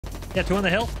Yeah, two on the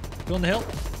hill. Two on the hill.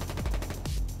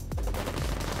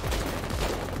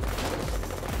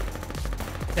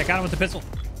 Yeah, got him with the pistol.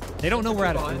 They don't know we're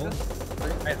out of fuel.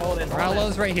 Right, hold in.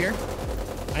 Rallo's right here.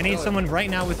 I need someone right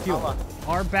now with fuel.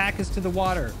 Our back is to the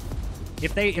water.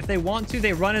 If they want to,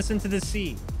 they run us into the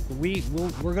sea.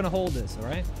 We're gonna hold this, all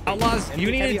right? Outlaws, you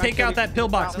need to take out that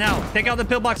pillbox now. Take out the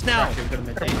pillbox now.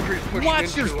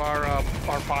 Watch your.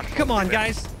 Come on,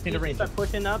 guys. Need to range. Start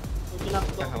pushing up. Pushing up.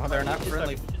 Oh, they're not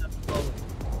friendly.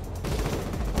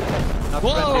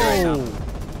 Whoa!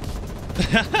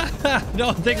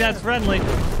 Don't think that's friendly.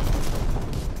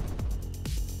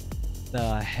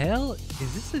 The hell?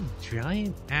 Is this a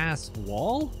giant ass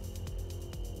wall?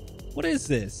 What is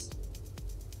this?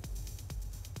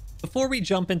 Before we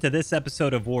jump into this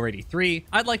episode of War 83,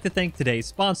 I'd like to thank today's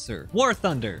sponsor, War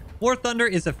Thunder. War Thunder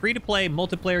is a free-to-play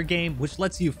multiplayer game which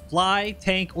lets you fly,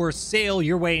 tank, or sail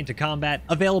your way into combat,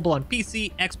 available on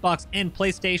PC, Xbox, and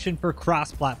PlayStation for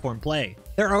cross-platform play.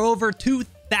 There are over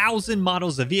 2,000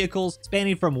 models of vehicles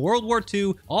spanning from World War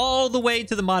II all the way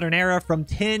to the modern era from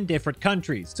 10 different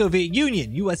countries. Soviet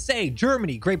Union, USA,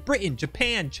 Germany, Great Britain,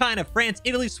 Japan, China, France,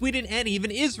 Italy, Sweden, and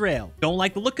even Israel. Don't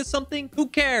like the look of something? Who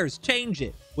cares? Change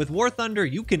it. With War Thunder,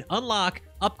 you can unlock,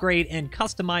 upgrade, and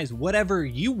customize whatever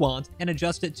you want and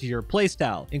adjust it to your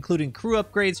playstyle, including crew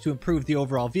upgrades to improve the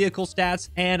overall vehicle stats,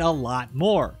 and a lot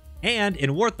more. And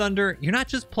in War Thunder, you're not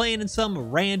just playing in some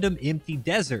random empty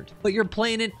desert, but you're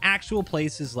playing in actual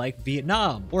places like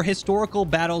Vietnam, or historical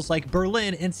battles like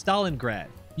Berlin and Stalingrad.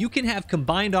 You can have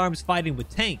combined arms fighting with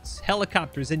tanks,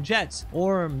 helicopters, and jets,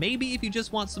 or maybe if you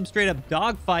just want some straight up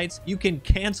dogfights, you can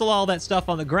cancel all that stuff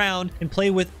on the ground and play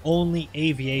with only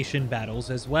aviation battles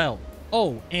as well.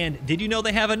 Oh, and did you know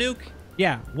they have a nuke?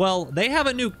 Yeah, well, they have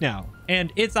a nuke now,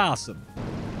 and it's awesome.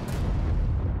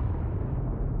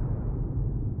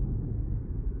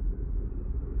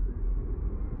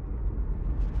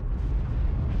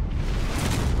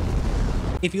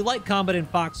 If you like combat in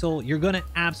Foxhole, you're going to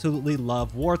absolutely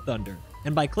love War Thunder.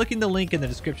 And by clicking the link in the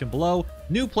description below,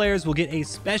 new players will get a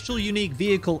special unique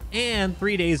vehicle and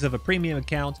 3 days of a premium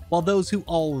account, while those who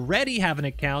already have an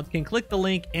account can click the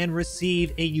link and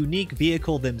receive a unique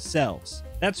vehicle themselves.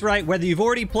 That's right, whether you've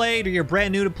already played or you're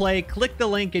brand new to play, click the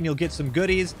link and you'll get some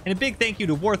goodies. And a big thank you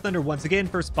to War Thunder once again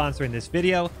for sponsoring this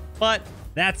video. But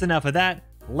that's enough of that.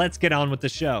 Let's get on with the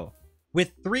show.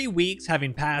 With 3 weeks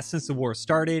having passed since the war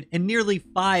started and nearly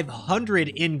 500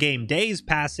 in-game days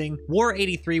passing, War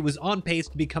 83 was on pace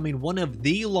to becoming one of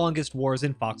the longest wars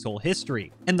in Foxhole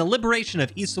history. And the liberation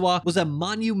of Isawa was a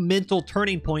monumental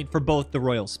turning point for both the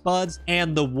Royal Spuds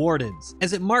and the Wardens,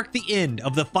 as it marked the end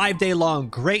of the 5-day-long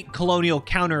Great Colonial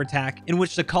Counterattack in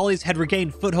which the Collies had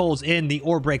regained footholds in the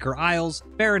Oarbreaker Isles,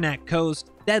 Faranac Coast,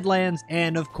 Deadlands,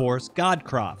 and of course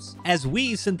Godcrofts. As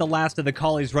we sent the last of the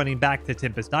Collies running back to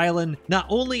Tempest Island, not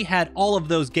only had all of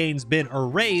those gains been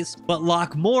erased, but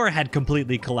Lochmoor had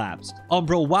completely collapsed.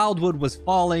 Umbral Wildwood was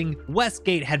falling,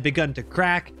 Westgate had begun to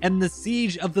crack, and the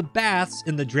siege of the Baths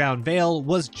in the Drowned Vale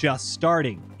was just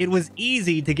starting. It was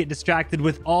easy to get distracted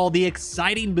with all the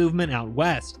exciting movement out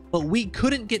west, but we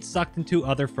couldn't get sucked into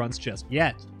other fronts just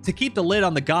yet. To keep the lid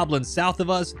on the goblins south of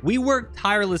us, we worked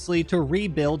tirelessly to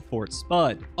rebuild Fort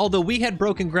Spud. Although we had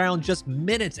broken ground just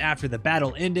minutes after the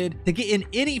battle ended, to get in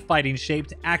any fighting shape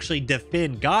to actually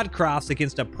defend Godcrofts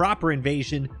against a proper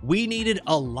invasion, we needed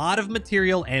a lot of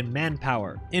material and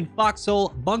manpower. In Foxhole,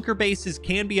 bunker bases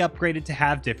can be upgraded to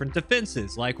have different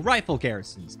defenses, like rifle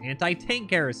garrisons, anti-tank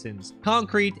garrisons,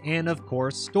 concrete, and of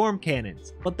course storm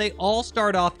cannons. But they all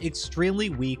start off extremely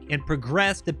weak and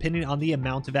progress depending on the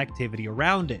amount of activity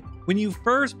around it. When you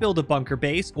first build a bunker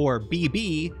base, or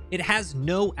BB, it has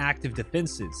no active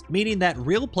defenses, meaning that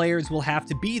real players will have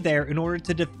to be there in order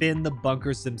to defend the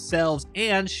bunkers themselves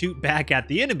and shoot back at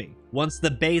the enemy. Once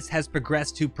the base has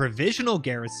progressed to provisional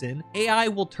garrison, AI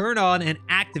will turn on and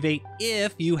activate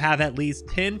if you have at least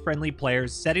 10 friendly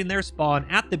players setting their spawn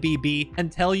at the BB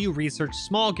until you research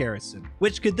small garrison,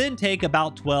 which could then take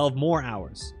about 12 more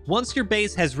hours. Once your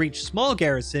base has reached small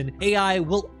garrison, AI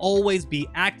will always be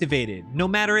activated, no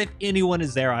matter if anyone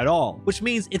is there at all, which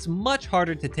means it's much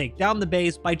harder to take down the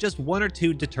base by just 1 or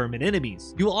 2 determined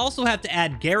enemies. You will also have to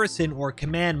add garrison or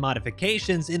command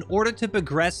modifications in order to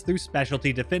progress through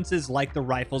specialty defenses like the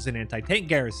rifles and anti-tank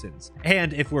garrisons.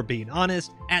 And if we're being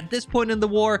honest, at this point in the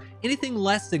war, anything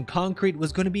less than concrete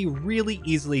was going to be really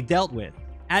easily dealt with.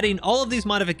 Adding all of these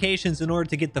modifications in order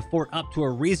to get the fort up to a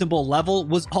reasonable level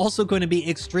was also going to be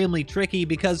extremely tricky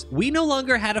because we no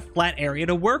longer had a flat area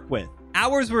to work with.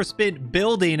 Hours were spent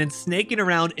building and snaking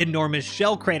around enormous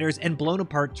shell craters and blown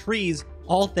apart trees,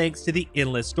 all thanks to the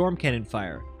endless storm cannon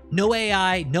fire. No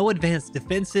AI, no advanced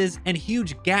defenses, and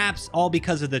huge gaps, all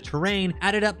because of the terrain,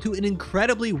 added up to an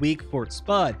incredibly weak Fort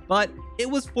Spud, but it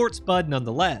was Fort Spud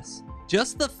nonetheless.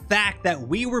 Just the fact that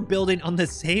we were building on the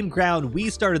same ground we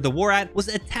started the war at was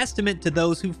a testament to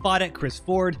those who fought at Chris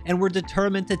Ford and were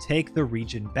determined to take the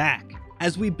region back.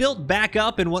 As we built back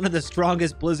up in one of the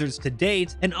strongest blizzards to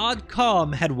date, an odd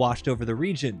calm had washed over the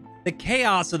region. The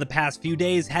chaos of the past few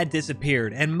days had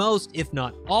disappeared, and most, if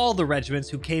not all, the regiments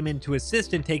who came in to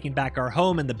assist in taking back our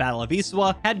home in the Battle of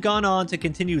Issawa had gone on to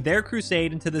continue their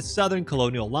crusade into the southern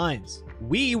colonial lines.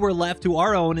 We were left to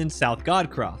our own in South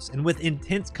Godcrofts, and with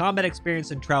intense combat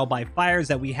experience and trial by fires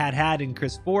that we had in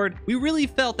Chris Ford, we really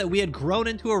felt that we had grown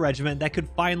into a regiment that could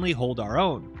finally hold our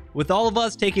own. With all of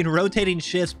us taking rotating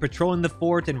shifts patrolling the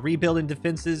fort and rebuilding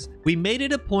defenses, we made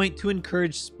it a point to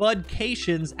encourage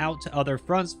spudcations out to other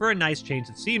fronts for a nice change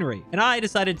of scenery, and I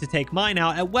decided to take mine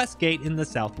out at Westgate in the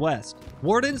southwest.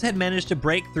 Wardens had managed to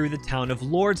break through the town of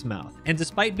Lordsmouth, and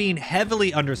despite being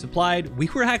heavily undersupplied, we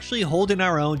were actually holding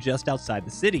our own just outside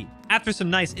the city. After some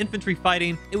nice infantry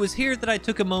fighting, it was here that I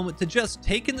took a moment to just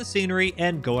take in the scenery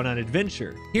and go on an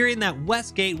adventure, hearing that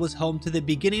Westgate was home to the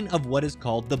beginning of what is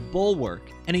called the Bulwark,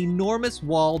 an enormous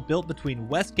wall built between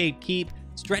Westgate Keep,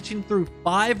 stretching through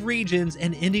 5 regions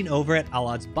and ending over at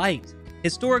Alad's Bight.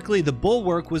 Historically, the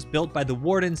Bulwark was built by the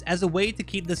Wardens as a way to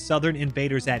keep the southern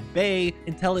invaders at bay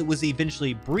until it was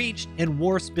eventually breached and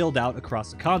war spilled out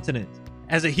across the continent.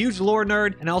 As a huge lore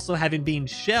nerd, and also having been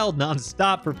shelled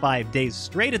non-stop for 5 days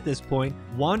straight at this point,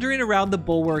 wandering around the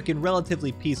Bulwark in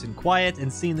relatively peace and quiet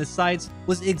and seeing the sights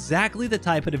was exactly the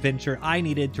type of adventure I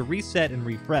needed to reset and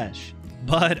refresh.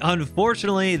 But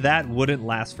unfortunately, that wouldn't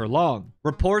last for long.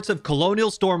 Reports of colonial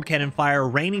storm cannon fire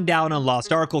raining down on Lost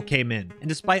Arkle came in, and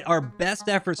despite our best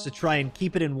efforts to try and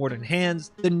keep it in Warden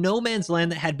hands, the no man's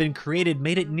land that had been created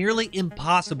made it nearly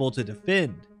impossible to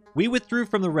defend. We withdrew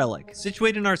from the relic,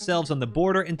 situating ourselves on the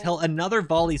border until another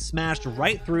volley smashed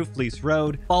right through Fleece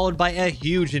Road, followed by a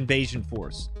huge invasion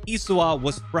force. Issawa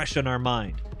was fresh on our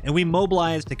mind, and we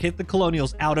mobilized to kick the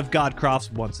colonials out of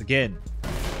Godcrofts once again.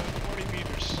 40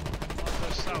 meters on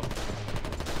the south.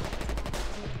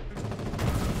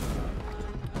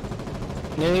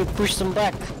 Maybe push them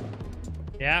back.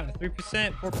 Yeah,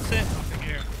 3%, 4%. Nothing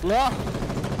here. No.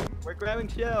 We're grabbing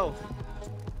shells.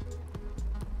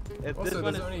 If Also, this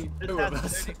one there's only this 2 has of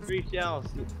us. 33 shells.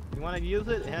 You want to use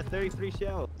it? It has 33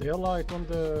 shells. They're like on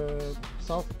the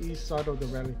southeast side of the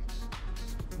relic.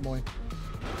 Moi.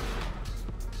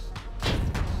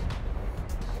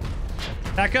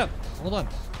 Back up. Hold on.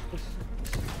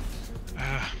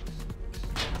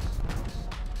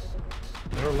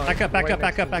 They're like Back up, back right up,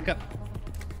 back next up, to back me.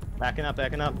 up.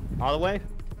 Backing up. All the way?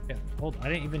 Yeah, hold. I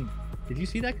didn't even. Did you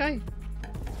see that guy?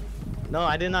 No,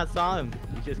 I did not saw him.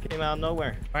 He just came out of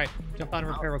nowhere. All right, jump on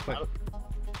and repair real quick.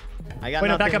 I got Wait,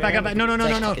 no, nothing, back up. man. No.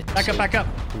 Back up.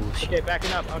 Okay,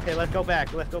 backing up. Okay, let's go back.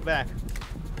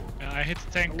 I hit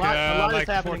the tank A lot is like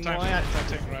 4 happening, times. Moi. That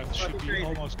tank right should be crazy.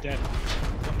 almost dead.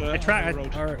 On the, I on tried. the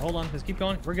road. All right, hold on. Let's keep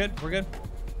going. We're good. It's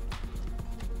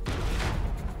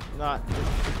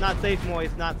not safe, Moi.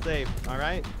 It's not safe. All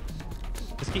right.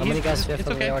 Let's keep, How many guys do you have It's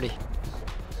from okay. me already?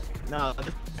 No,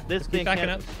 this keep thing backing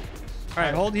can't. up. All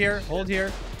right, hold here. I'm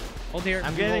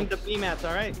getting the B mats.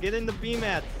 All right, get in the B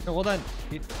mats. No, hold on.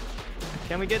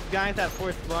 Can we get guys at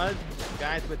Fort Spud?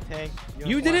 Guys with tank.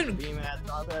 You didn't- B mats.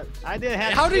 All that. I didn't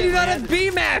have. How did shit, you not man. have B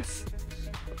mats?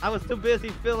 I was too busy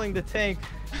filling the tank.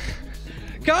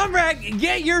 Comrade,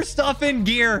 get your stuff in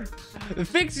gear.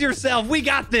 Fix yourself. We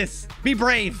got this. Be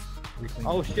brave.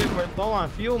 Oh shit, we're low on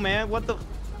fuel, man. What the?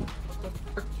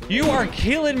 You are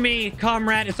killing me,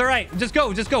 comrade. It's all right. Just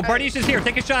go. Bardish is here.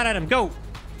 Take a shot at him. Go.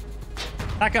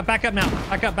 Back up now.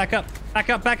 Back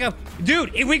up.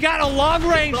 Dude, we got a long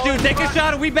range, dude. Take a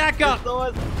shot and we back up.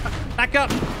 Back up.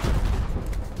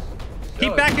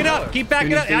 Keep backing up.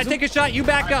 I take a shot. You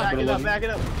back up. Back it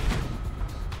up.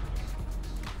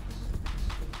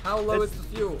 How low is the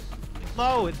fuel?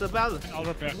 Low. It's about I'll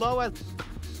repair. low as.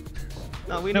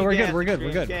 No, we need No, we're gas. good.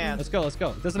 We're good. Gas. Let's go.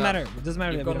 It doesn't matter. It doesn't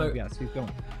matter that we don't have gas. Keep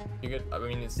going. You good? I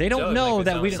mean, it's They don't chilling, know like,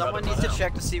 that we it's don't- not Someone about needs to now.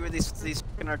 check to see where these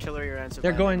fucking artillery are answered.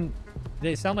 They're going.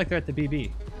 They sound like they're at the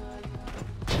BB.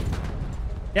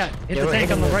 Yeah, hit Yeah, the we're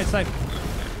tank on hitting the the- right side.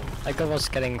 I was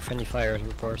getting friendly fire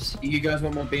reports. You guys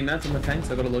want more B-mats on the tanks?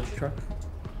 I got a load truck.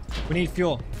 We need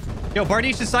fuel. Yo,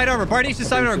 Bardish is side armor.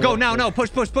 Go now. No, push.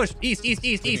 East.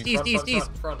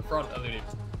 Front, LED.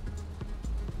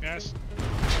 Yes.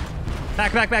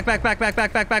 Back.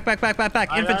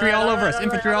 Infantry all over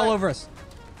us.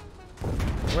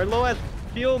 We're low as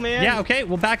fuel, man. Yeah, okay.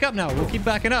 We'll back up now. We'll keep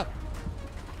backing up.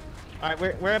 All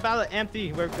right, we're about to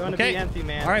empty. We're going to be empty,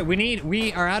 man. All right,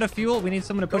 we are out of fuel. We need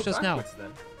someone to push us now. backwards,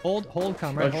 then. Hold,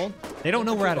 comrade, hold. They don't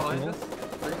know we're out of Behind fuel. us.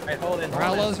 All right, hold it. Our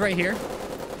outlaws right here.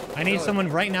 I need someone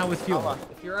right now with fuel.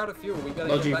 If you're out of fuel, we gotta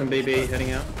Logi go from back. BB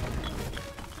heading out.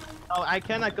 Oh, I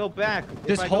cannot go back. If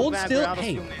Just I go hold back, still. we're out of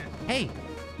Hey, fuel, man. hey,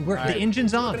 the Alright.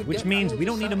 engine's on, gonna which get means out we of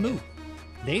don't need to the move.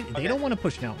 They don't want to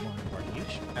push now.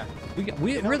 Yeah.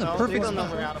 We're the They perfect don't know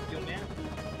spot. we're out of fuel, man.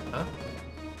 Huh?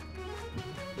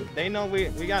 They know we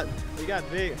got big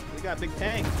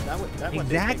tanks.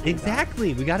 That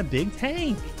Exactly. We got a big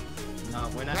tank. No,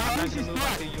 we're not gonna move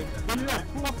until you.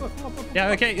 Yeah.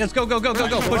 Okay. Let's go.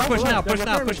 Push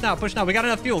now. We got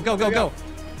enough fuel. Go.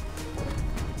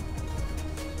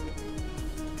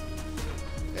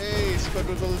 Hey,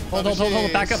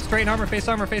 Hold. Back up. Straight armor. Face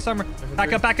armor.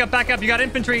 Back up. You got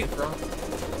infantry.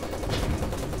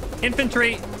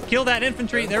 Kill that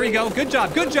infantry. There we go. Good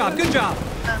job.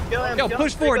 Kill him, Yo, kill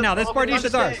push him. forward now. This Bardiche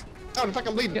is ours. Oh, in fact,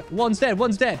 I'm leading. Yeah, one's dead.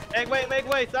 Make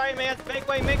way. Sorry, man.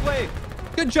 Make way.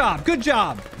 Good job.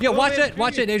 Yo, watch it,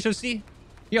 infantry. AORUS.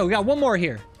 Yo, we got one more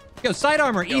here. Yo, side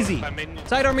armor, easy.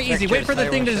 Side armor, easy. Wait for the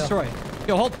thing to destroy.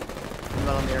 Yo, hold.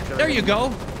 There you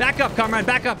go. Back up, comrade.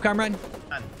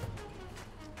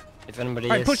 If anybody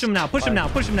All right, push him now. Do you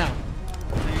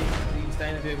stay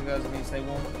in the vehicle, guys? I mean, stay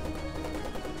warm.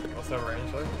 What's that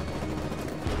range like?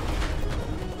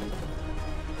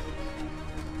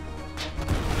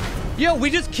 Yo, we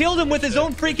just killed him with his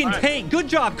own freaking tank. Good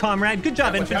job, comrade. Good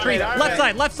job, infantry. all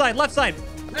right. Left side.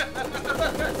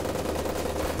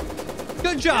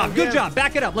 Good job.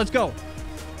 Back it up. Let's go. All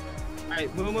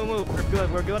right, move.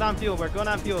 We're good on fuel.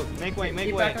 Make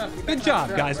way. Good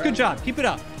job, guys. Good job. Keep it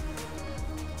up.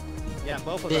 Yeah,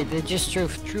 both of them. They just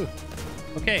drove through.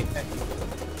 Okay.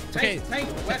 Tank,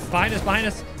 west. Behind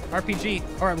us. RPG.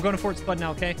 All right, we're going to Fort Spud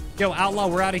now, okay? Yo, Outlaw,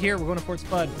 we're out of here. We're going to Fort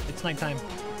Spud. It's nighttime.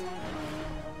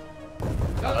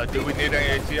 Do we need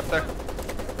an AT up there?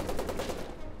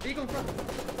 Vehicle in front.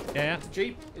 Yeah.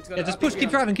 Jeep. It's got Yeah, just push.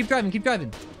 Keep driving. All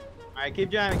right, keep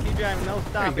driving. No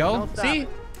stop. There you go. No stop. See?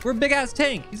 We're a big-ass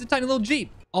tank. He's a tiny little Jeep.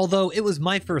 Although it was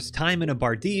my first time in a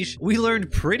Bardiche, we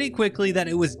learned pretty quickly that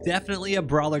it was definitely a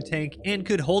brawler tank and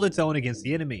could hold its own against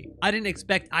the enemy. I didn't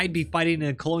expect I'd be fighting in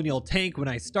a colonial tank when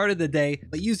I started the day,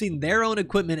 but using their own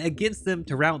equipment against them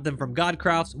to rout them from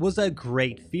Godcrafts was a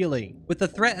great feeling. With the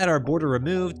threat at our border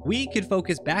removed, we could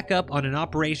focus back up on an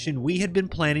operation we had been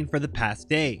planning for the past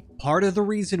day. Part of the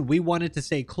reason we wanted to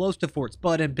stay close to Fort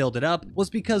Spud and build it up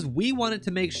was because we wanted to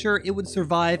make sure it would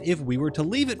survive if we were to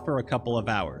leave it for a couple of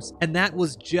hours. And that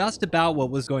was just about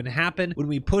what was going to happen when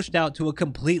we pushed out to a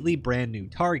completely brand new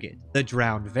target, the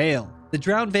Drowned Vale. The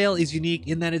Drowned Vale is unique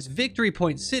in that its Victory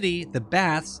Point city, the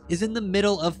Baths, is in the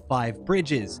middle of 5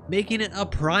 bridges, making it a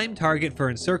prime target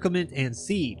for encirclement and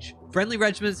siege. Friendly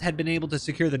regiments had been able to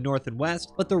secure the north and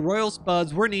west, but the Royal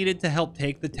Spuds were needed to help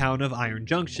take the town of Iron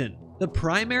Junction. The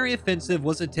primary offensive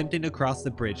was attempting to cross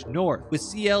the bridge north, with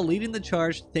CL leading the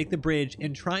charge to take the bridge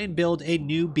and try and build a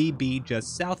new BB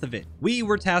just south of it. We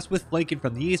were tasked with flanking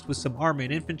from the east with some army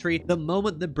and infantry the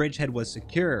moment the bridgehead was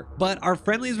secure, but our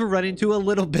friendlies were running into a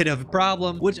little bit of a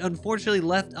problem, which unfortunately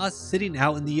left us sitting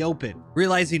out in the open.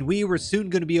 Realizing we were soon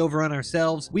going to be overrun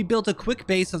ourselves, we built a quick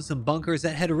base on some bunkers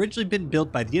that had originally been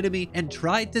built by the enemy and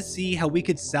tried to see how we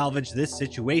could salvage this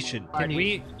situation. Can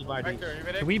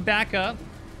we back up?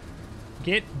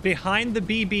 Get behind the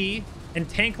BB and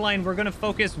tank line. We're going to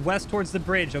focus west towards the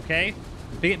bridge, okay?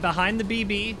 Get behind the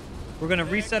BB. We're going to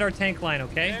reset our tank line,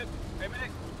 okay?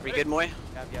 We good, Moi?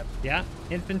 Yeah.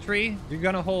 Infantry, you're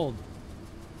going to hold.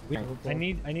 I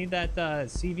need that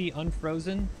CV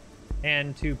unfrozen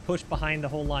and to push behind the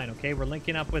whole line, okay? We're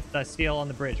linking up with Steel on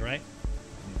the bridge, right?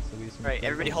 Right,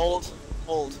 everybody hold.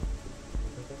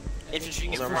 Infantry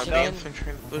get pushed in.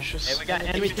 Hey, we got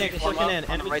enemy tanks pushing in.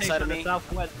 Enemy right tanks side to of the me.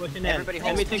 southwest pushing in. Everybody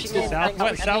hold. Enemy tanks pushing in.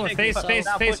 Southwest,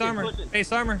 face armor.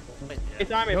 Face armor.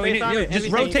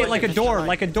 Just rotate like a door,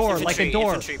 like a door.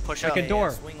 Infantry, push Like up. a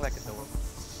door. Swing like a door.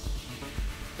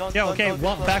 Yeah, okay,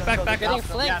 back. Getting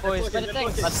flanked, boys. Get it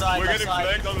tanks. Left side, left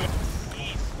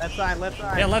side. Left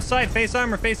side. Yeah, left side, face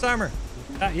armor.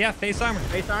 Yeah, face armor.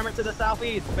 Face armor to the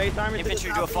southeast. Face armor to the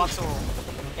Infantry to a southeast. foxhole.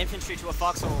 Infantry to a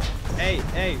foxhole. Hey.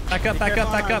 Back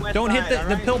up. Don't hit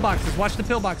the pillboxes. Watch the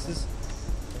pillboxes.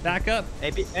 Back up.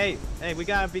 Hey, we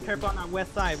gotta be careful on our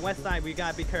west side. We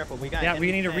gotta be careful. We got. Yeah,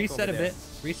 we need to enemy reset a tank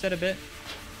bit.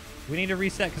 We need to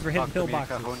reset because we're hitting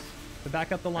pillboxes. So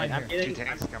back up the line over there. here.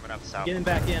 I'm getting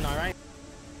back in, all right?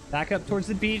 Back up towards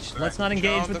the beach. Let's not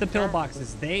engage with the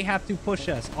pillboxes. They have to push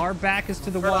us. Our back is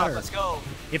to the water. Let's go.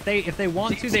 If they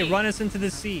want to, they run us into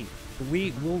the sea.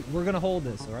 We're gonna hold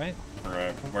this, all right?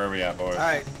 Alright, where are we at, boys?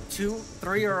 Alright, 2,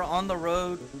 3 are on the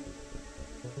road.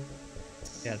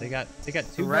 Yeah, they got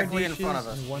two Directly in Bardishes front of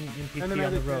us. and one NPT Enemy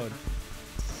on the medic. road.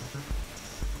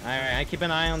 Alright, I keep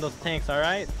an eye on those tanks,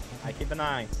 alright? I keep an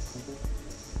eye.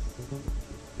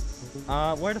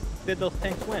 Where the f did those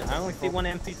tanks went? I only see one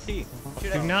MPT.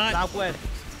 Do not Southwest.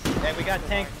 Hey, we got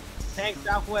tank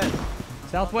southwest.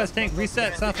 southwest tank reset We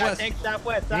got southwest. tank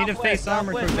southwest. We need to face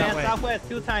armor southwest, towards that man. way. Southwest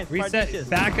 2 times. Reset. Bardishes.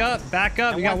 Back up. Back up.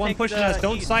 And We got one one tank pushing to us. the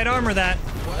Don't east. side armor that.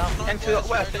 Tank to the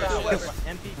west.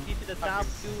 MPT to the south.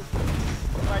 2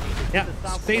 Bardishes Yeah. to the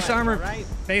southwest. Face armor. Alright?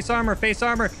 Face armor. Face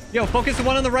armor. Yo, focus the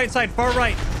one on the right side. Far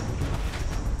right.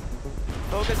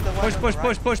 Focus the one Push. on Push. the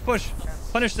Push. right. Push. Push.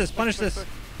 Punish this. Punish this.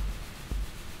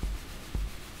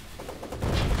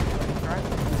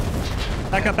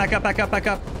 Back up. Back up. Back up. Back up. Back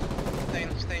up. Stay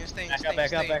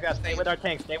with our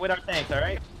tanks. Stay with our tanks,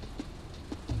 alright?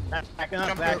 Back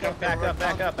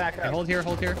up. Okay, hold here.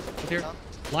 Hold here. Hold here.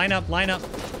 Line up. Line up.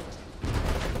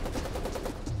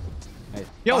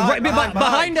 Yo,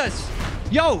 behind us.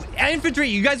 Yo, infantry,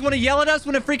 you guys want to yell at us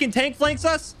when a freaking tank flanks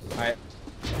us? Alright.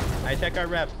 I check our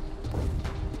reps.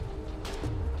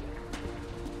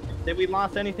 Did we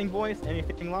lost anything, boys?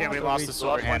 Anything lost? Yeah, we or lost the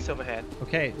sword hand. overhead.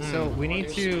 Okay, so we need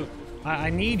to...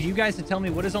 I need you guys to tell me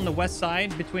what is on the west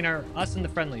side between us and the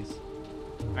friendlies.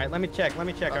 Alright, let me check,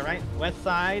 alright? West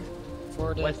side.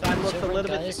 For the West side looks a silver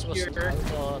little bit guys was secure.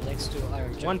 out, next to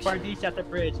Iron One Junction. Bardiche at the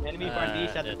bridge. Enemy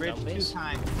Bardiche at the the bridge dumb 2 base?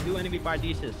 times. 2 enemy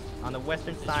Bardiches on the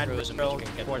western side of the frozen, road but you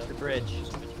can get towards the- the bridge.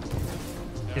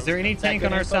 Is there any tank good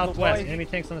on our info, southwest? boys? Enemy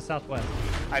tanks on the southwest.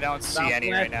 I don't see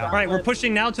any right now. All right, we're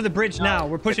pushing now to the bridge now.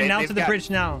 We're pushing now they've to the got- bridge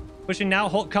now. Pushing now.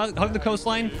 Hug the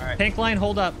coastline. Alright. Tank line,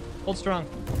 hold up. Hold strong.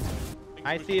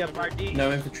 I see a Bardiche.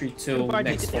 No infantry till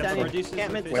next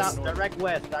Encampment west. south, direct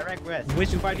west.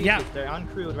 Which- 2 Bardiches, yeah. they're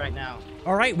uncrewed right now.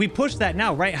 All right, we push that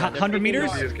now, right? 100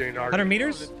 meters? 100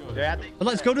 meters? They're at the, But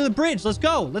let's go to the bridge. Let's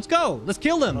go. Let's go. Let's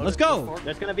kill them. Let's go.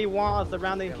 there's gonna be walls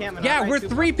around the encampment. Yeah, alright? we're 2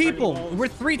 3 friendly people. walls. We're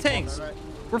 3 tanks.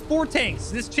 We're 4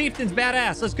 tanks. This chieftain's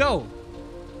badass. Let's go.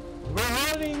 We're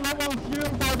holding level fuel,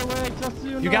 by the way, just so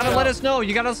you know. You gotta let us know.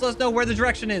 You gotta let us know where the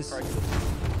direction is.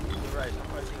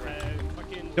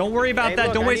 Don't worry about Hey, that.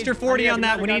 look, Don't I waste need- your 40 I on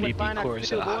that. We another need... guy with course,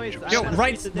 two boys. Yo, I'm gonna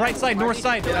right shoot the right tank. side, north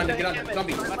side. Get on,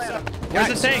 zombie. Where's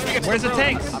the tank? Where's the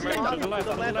tanks?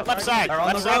 Left side. They're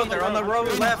on the road. They're on the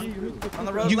road left. On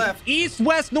the road You left. east,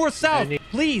 west, north, south.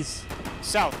 Please.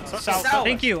 South.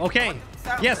 Thank you. Okay.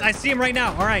 Yes, I see him right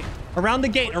now. All right. Around the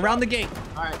gate. Around the gate.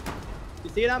 Alright. You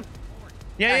see them?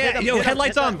 Yeah, hit yeah. them, Yo, hit them,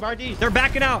 headlights hit on. them, Bardiche. They're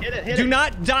backing out. Hit Do it.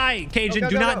 not die, Cajun. Go,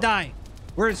 Do go, not go. die.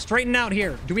 We're straightening out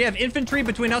here. Do we have infantry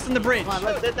between us and the bridge? Come on,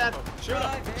 let's hit that.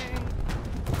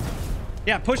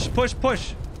 Yeah, push. Back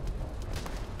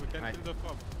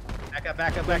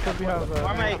up. We have,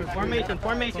 Formation.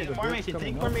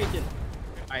 Take formation.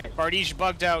 Alright. Bardiche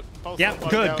bugged out. Both Yeah, of them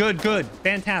bugged good, out. good.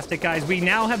 Fantastic, guys. We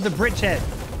now have the bridgehead.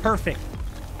 Perfect.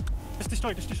 Just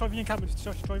destroy the encampment.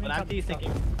 Destroy the But I'm encampment.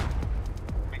 thinking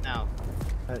right now.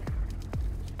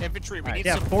 Infantry, we need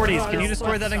Yeah, some 40s. Can you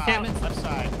destroy that left encampment? side, Left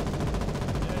side.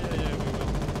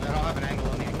 I don't have an angle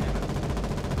on the encampment.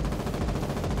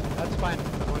 That's fine.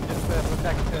 We'll just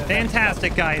protect.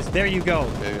 Fantastic, guys. There you go.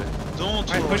 Don't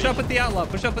All right, push up with the outlaw.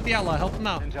 Push up with the outlaw. Help him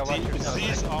out. These are made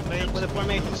With the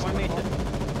formation.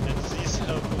 and these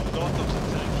help a lot of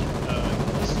the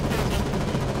tank.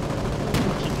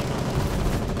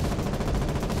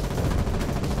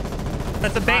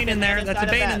 That's a bane in there. That's a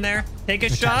bane in there. Take a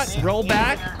shot. Roll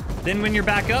back. Then when you're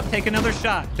back up, take another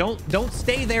shot. Don't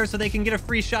stay there so they can get a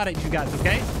free shot at you guys.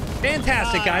 Okay?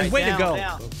 Fantastic, guys. Way to go.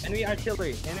 Enemy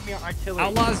artillery.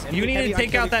 Outlaws, you need to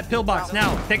take out that pillbox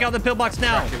now. Take out the pillbox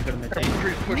now.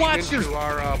 Watch your...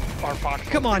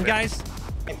 Come on, guys.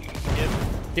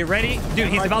 Get ready. Dude,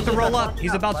 he's about to roll up.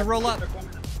 He's about to roll up.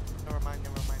 Never mind.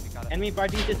 We got it. Enemy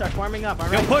Bardiches are forming up.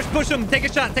 Yo, Alright. push him. Take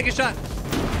a shot. Take a shot.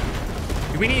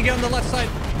 We need to get on the left side.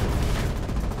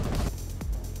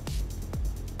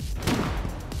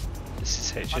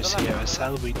 This is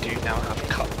HSCOSL. We do now have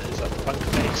cutlers at the bunker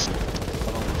base.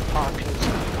 Along with Parkers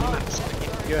and that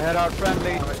side. You head out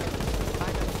friendly.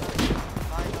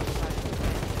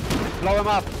 Blow him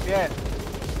up. Yeah.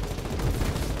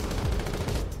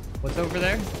 What's over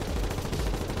there?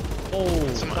 Oh,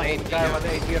 Some Guy with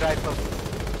AT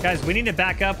rifle. guys, we need to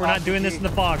back up. We're not doing this in the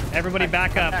fog. Everybody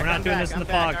back up. We're not doing this in the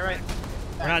fog.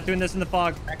 We're not doing this in the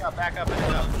fog. Back up.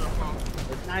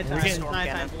 It's nighttime. We're getting- It's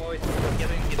nighttime, boys.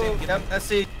 Yep, let's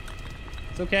see.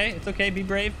 It's okay. It's okay. Be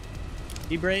brave.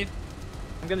 Be brave.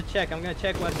 I'm gonna check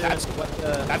what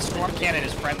the That storm cannon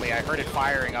is friendly. I heard it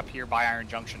firing up here by Iron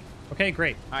Junction. Okay,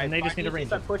 great. And they just need to range.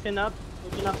 start pushing up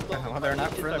slowly. Well, they're not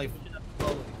Bardiches friendly. start pushing up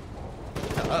slowly.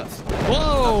 To us.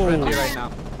 Whoa! Friendly right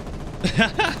now.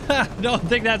 Don't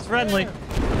think that's friendly.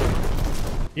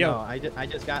 Yo. No, I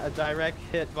just got a direct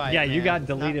hit by Yeah, it, you man. got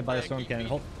deleted Not by the storm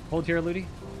cannon. Hold here, Ludi.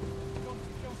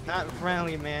 Not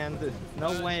friendly, man. There's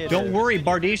no way. Don't worry,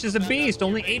 Bardiche is a beast.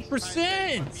 Only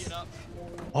 8%.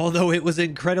 Although it was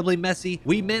incredibly messy,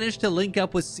 we managed to link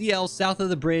up with CL south of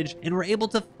the bridge and were able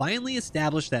to finally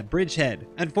establish that bridgehead.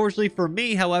 Unfortunately for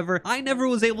me, however, I never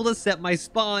was able to set my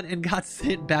spawn and got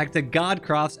sent back to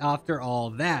Godcroft's after all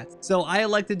that. So I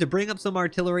elected to bring up some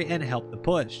artillery and help the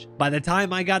push. By the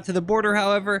time I got to the border,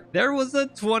 however, there was a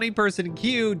 20-person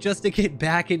queue just to get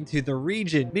back into the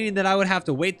region, meaning that I would have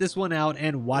to wait this one out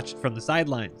and watch it from the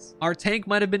sidelines. Our tank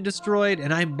might have been destroyed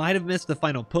and I might have missed the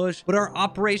final push, but our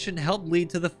operation helped lead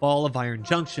to the fall of Iron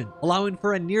Junction, allowing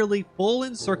for a nearly full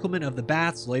encirclement of the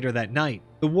baths later that night.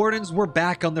 The Wardens were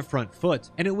back on the front foot,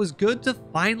 and it was good to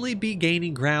finally be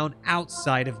gaining ground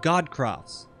outside of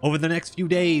Godcroft's. Over the next few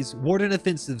days, Warden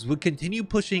offensives would continue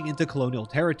pushing into colonial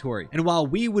territory, and while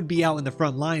we would be out in the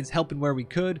front lines helping where we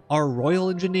could, our Royal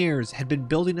Engineers had been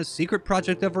building a secret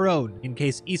project of our own in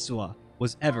case Isua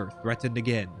was ever threatened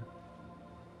again.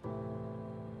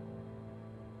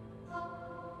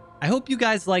 I hope you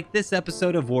guys liked this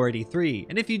episode of War 83,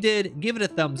 and if you did, give it a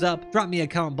thumbs up, drop me a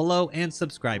comment below, and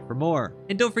subscribe for more.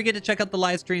 And don't forget to check out the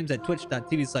live streams at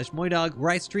twitch.tv/MoiDawg,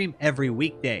 where I stream every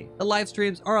weekday. The live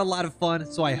streams are a lot of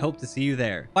fun, so I hope to see you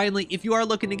there. Finally, if you are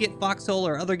looking to get Foxhole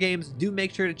or other games, do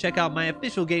make sure to check out my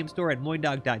official game store at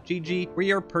MoiDawg.gg, where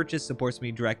your purchase supports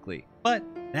me directly. But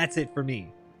that's it for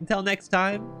me. Until next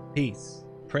time, peace.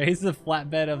 Praise the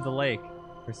flatbed of the lake.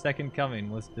 Her second coming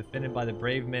was defended by the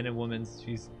brave men and women.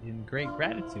 She's in great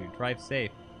gratitude. Drive safe.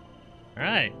 All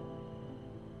right.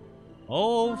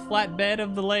 Oh, flatbed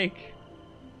of the lake.